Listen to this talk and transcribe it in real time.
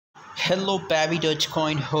Hello BabyDoge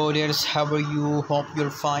coin holders, how are you? Hope you're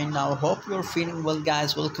fine now. Hope you're feeling well,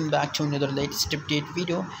 guys. Welcome back to another latest update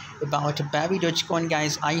video about BabyDoge coin,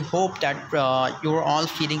 guys. I hope that you're all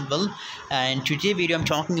feeling well. And today video I'm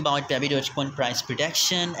talking about BabyDoge coin price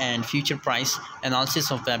prediction and future price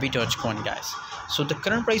analysis of BabyDoge coin, guys. So the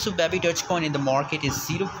current price of BabyDoge coin in the market is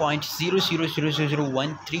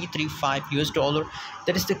 0.00001335 US dollar.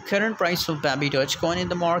 That is the current price of BabyDoge coin in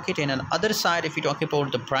the market. And on the other side, if you talk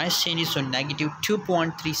about the price changes, so negative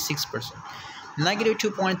 2.36%. Negative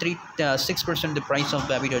 2.36% the price of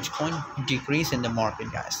BabyDoge coin decrease in the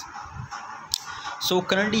market, guys. So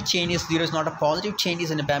currently changes, there is not a positive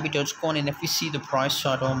changes in the BabyDoge coin, and if we see the price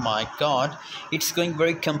chart, oh my god, it's going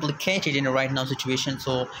very complicated in a right now situation.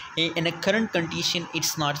 So in a current condition,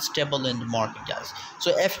 it's not stable in the market, guys.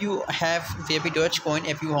 So if you have BabyDoge coin,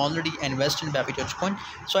 if you already invest in BabyDoge coin,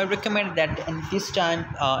 so I recommend that in this time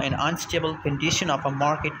an unstable condition of a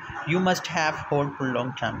market, you must have hold for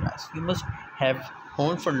long time, guys. You must have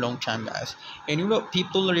hold for long time, guys. And you know,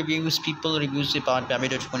 people reviews about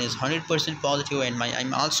BabyDoge coin is 100% positive, and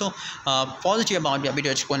I'm also positive about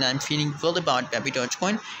BabyDoge coin. I'm feeling well about BabyDoge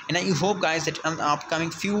coin, and I hope, guys, that in the upcoming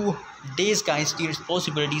few days, guys, there's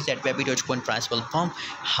possibilities that BabyDoge coin price will pump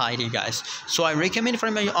highly, guys. So I recommend for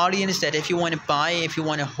my audience that if you want to buy, if you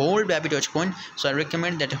want to hold BabyDoge coin, so I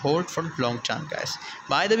recommend that hold for long time, guys.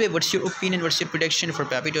 By the way, what's your opinion, what's your prediction for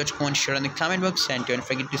BabyDoge coin? Share in the comment box, and don't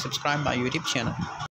forget to subscribe my YouTube channel.